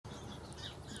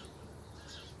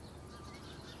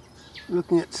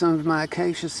looking at some of my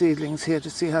acacia seedlings here to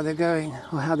see how they're going,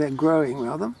 or how they're growing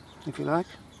rather, if you like.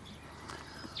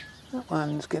 That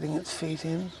one's getting its feet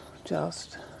in,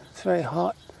 just. It's very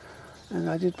hot, and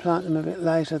I did plant them a bit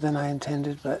later than I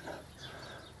intended, but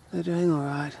they're doing all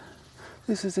right.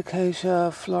 This is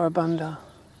Acacia floribunda.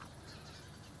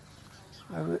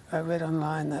 I read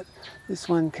online that this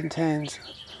one contains,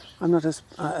 I'm not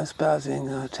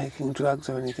espousing taking drugs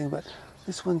or anything, but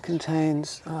this one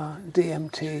contains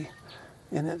DMT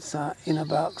in its inner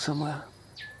bark somewhere.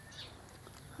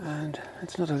 And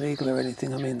it's not illegal or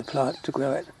anything, I mean the plant, to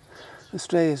grow it.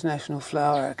 Australia's national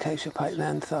flower, Acacia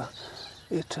pycnantha,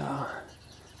 it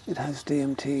has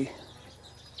DMT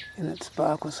in its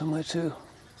bark or somewhere too.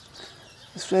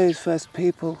 Australia's first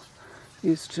people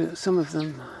used to, some of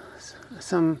them,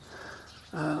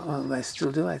 well, they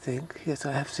still do, I think. Yes,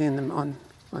 I have seen them on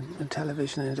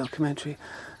television in a documentary.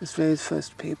 Australia's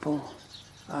first people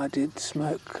did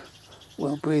smoke,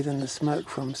 well, breathe in the smoke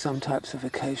from some types of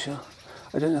acacia.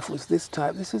 I don't know if it was this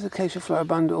type. This is Acacia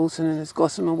floribunda, also known as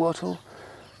gossamer wattle.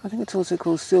 I think it's also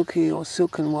called silky or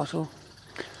silken wattle.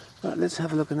 But let's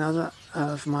have a look at another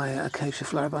of my Acacia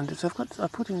floribundas. I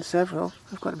put in several.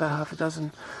 I've got about half a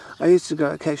dozen. I used to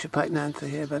grow Acacia pycnantha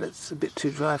here, but it's a bit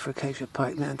too dry for Acacia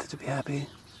pycnantha to be happy.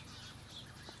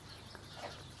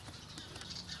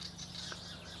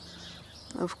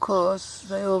 Of course,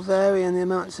 they all vary in the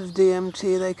amounts of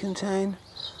DMT they contain.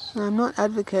 And I'm not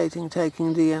advocating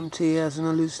taking DMT as an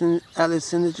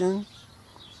hallucinogen.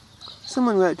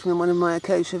 Someone wrote to me in one of my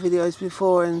Acacia videos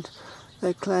before, and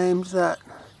they claimed that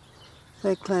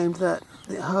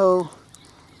the whole,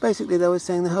 basically they were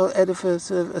saying the whole edifice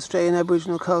of Australian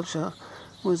Aboriginal culture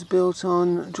was built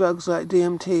on drugs like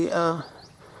DMT,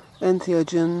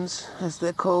 entheogens, as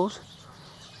they're called.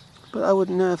 But I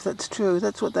wouldn't know if that's true.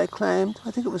 That's what they claimed.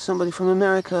 I think it was somebody from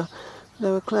America.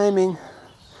 They were claiming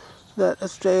that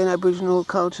Australian Aboriginal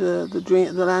culture, the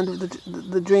land of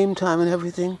the dream time and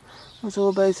everything, was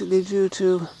all basically due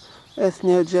to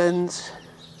ethnobotanicals.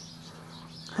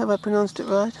 Have I pronounced it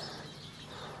right?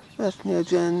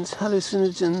 Ethnogens,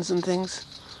 hallucinogens and things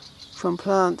from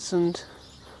plants and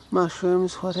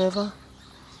mushrooms, whatever.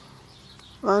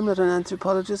 I'm not an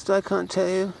anthropologist, I can't tell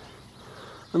you.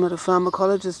 I'm not a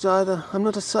pharmacologist either. I'm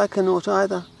not a psychonaut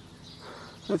either.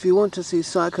 If you want to see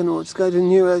psychonauts, go to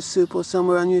NeuroSoup or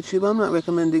somewhere on YouTube. I'm not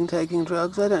recommending taking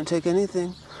drugs. I don't take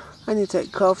anything. I only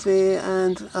take coffee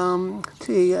and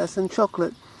tea, yes, and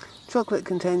chocolate. Chocolate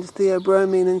contains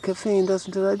theobromine and caffeine,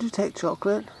 doesn't it? I do take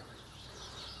chocolate.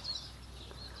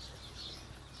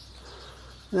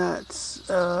 That's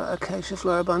Acacia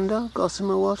floribunda,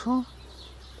 gossamer wattle.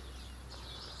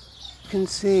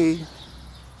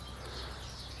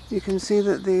 You can see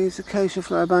that these Acacia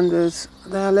floribundas,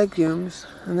 they are legumes,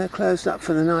 and they're closed up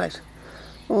for the night.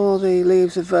 All the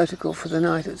leaves are vertical for the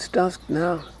night. It's dusk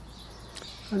now,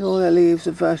 and all their leaves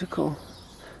are vertical.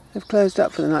 They've closed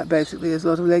up for the night, basically, as a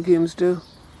lot of legumes do.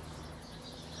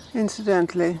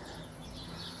 Incidentally,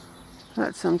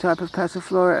 that's some type of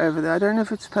passiflora over there. I don't know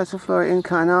if it's Passiflora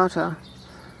incarnata,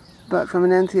 but from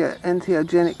an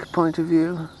entheogenic point of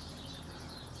view,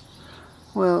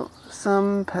 well,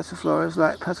 some passifloras,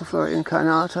 like Passiflora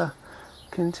incarnata,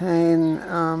 contain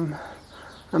a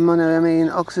monoamine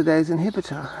oxidase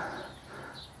inhibitor.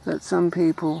 That some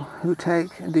people who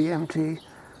take DMT,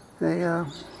 they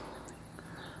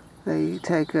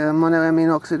take a monoamine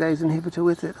oxidase inhibitor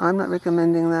with it. I'm not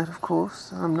recommending that, of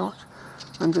course. I'm not.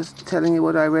 I'm just telling you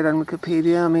what I read on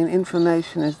Wikipedia. I mean,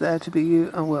 information is there to be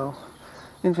used. Oh, well,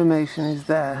 information is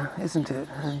there, isn't it?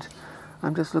 And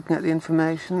I'm just looking at the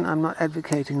information. I'm not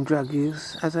advocating drug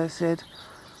use. As I said,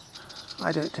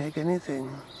 I don't take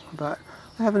anything, but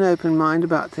I have an open mind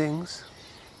about things.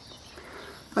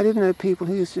 I didn't know people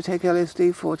who used to take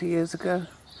LSD 40 years ago.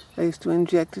 They used to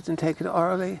inject it and take it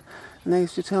orally, and they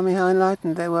used to tell me how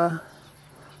enlightened they were.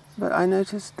 But I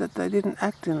noticed that they didn't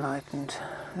act enlightened.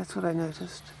 That's what I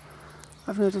noticed.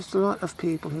 I've noticed a lot of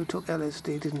people who took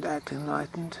LSD didn't act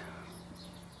enlightened.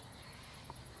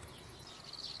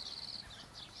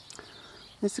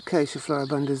 This Acacia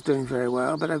floribunda is doing very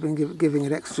well, but I've been giving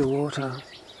it extra water.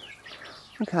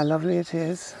 Look how lovely it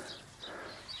is.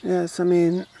 Yes, I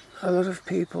mean, a lot of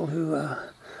people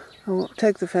who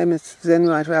take the famous Zen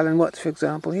writer Alan Watts, for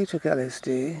example. He took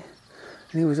LSD,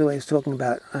 and he was always talking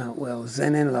about, well,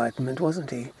 Zen enlightenment,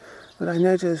 wasn't he? But I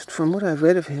noticed from what I've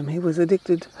read of him, he was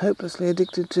addicted, hopelessly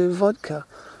addicted to vodka.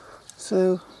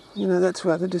 So, you know, that's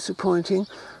rather disappointing,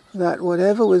 that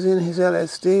whatever was in his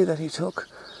LSD that he took,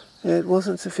 it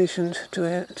wasn't sufficient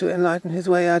to enlighten his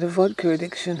way out of vodka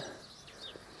addiction.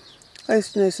 I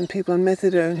used to know some people on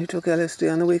methadone who took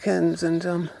LSD on the weekends,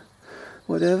 and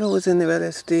Whatever was in their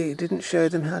LSD didn't show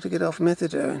them how to get off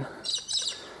methadone.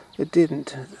 It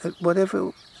didn't.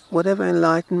 Whatever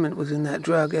enlightenment was in that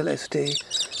drug,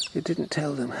 LSD, it didn't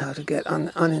tell them how to get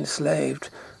unenslaved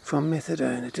from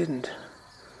methadone. It didn't.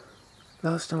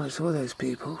 Last time I saw those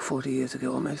people, 40 years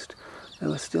ago almost, they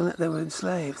were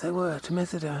enslaved. They were to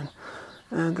methadone,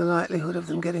 and the likelihood of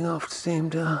them getting off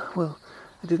seemed, well,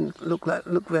 it didn't look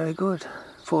very good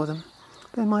for them.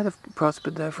 They might have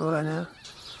prospered though, for all I know.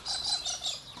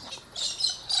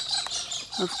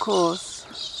 Of course,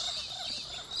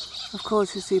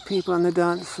 you see people on the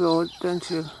dance floor, don't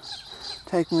you,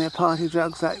 taking their party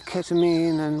drugs like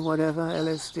ketamine and whatever,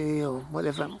 LSD or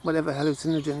whatever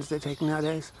hallucinogens they're taking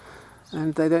nowadays.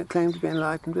 And they don't claim to be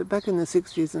enlightened. But back in the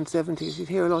 60s and 70s, you'd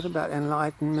hear a lot about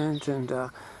enlightenment and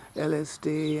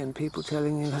LSD and people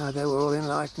telling you how they were all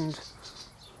enlightened.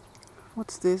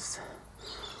 What's this?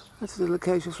 That's a little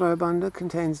Acacia floribunda,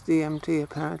 contains DMT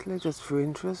apparently, just for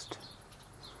interest.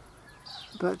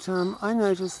 But I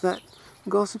noticed that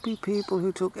gossipy people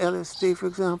who took LSD, for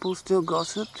example, still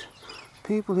gossiped.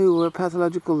 People who were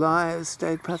pathological liars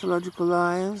stayed pathological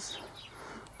liars.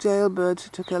 Jailbirds who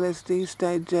took LSD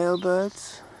stayed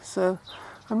jailbirds. So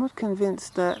I'm not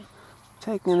convinced that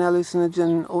taking an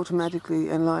hallucinogen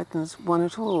automatically enlightens one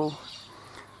at all.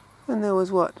 And there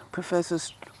was Professor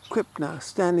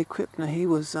Stanley Krippner, he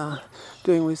was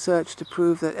doing research to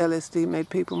prove that LSD made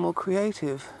people more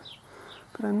creative.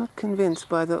 But I'm not convinced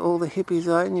by all the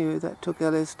hippies I knew that took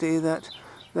LSD that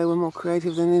they were more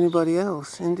creative than anybody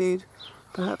else. Indeed,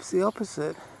 perhaps the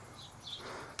opposite.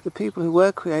 The people who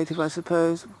were creative, I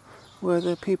suppose, were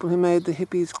the people who made the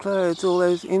hippies' clothes, all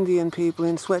those Indian people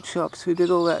in sweatshops who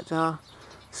did all that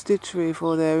stitchery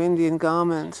for their Indian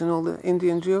garments and all the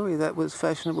Indian jewelry that was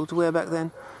fashionable to wear back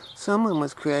then. Someone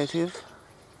was creative.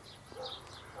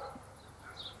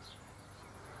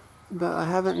 But I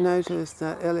haven't noticed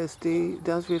that LSD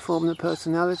does reform the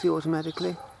personality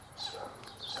automatically.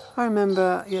 I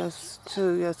remember,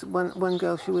 one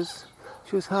girl, she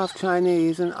was half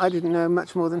Chinese, and I didn't know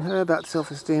much more than her about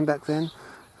self-esteem back then.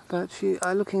 But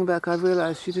looking back, I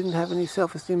realized she didn't have any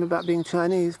self-esteem about being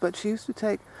Chinese, but she used to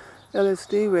take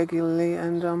LSD regularly,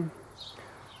 and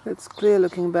it's clear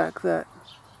looking back that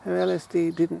her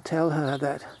LSD didn't tell her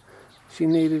that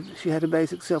she had a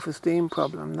basic self-esteem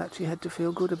problem, that she had to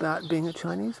feel good about being a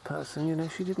Chinese person. You know,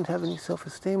 she didn't have any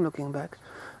self-esteem looking back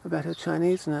about her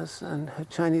Chineseness and her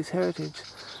Chinese heritage.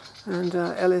 And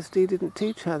LSD didn't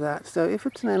teach her that. So if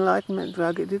it's an enlightenment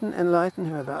drug, it didn't enlighten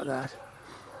her about that.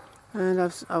 And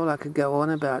I could go on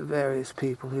about various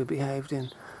people who behaved in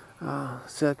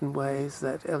certain ways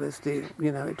that LSD,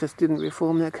 it just didn't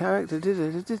reform their character, did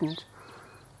it? It didn't.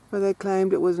 But they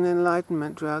claimed it was an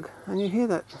enlightenment drug. And you hear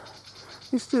that.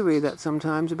 You still read that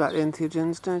sometimes about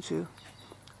entheogens, don't you?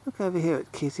 Look over here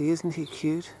at Kitty, isn't he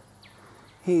cute?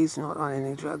 He's not on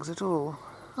any drugs at all.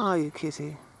 Are you,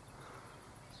 Kitty?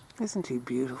 Isn't he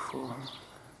beautiful?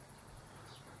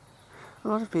 A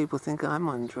lot of people think I'm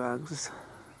on drugs.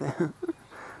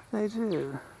 They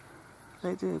do.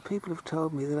 They do. People have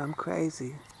told me that I'm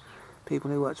crazy.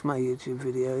 People who watch my YouTube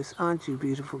videos. Aren't you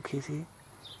beautiful, Kitty?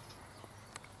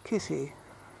 Kitty.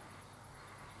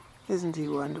 Isn't he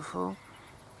wonderful?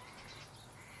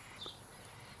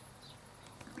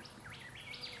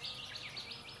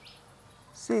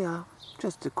 See ya.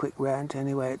 Just a quick rant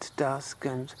anyway. It's dusk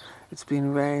and it's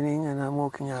been raining and I'm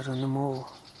walking out on the moor.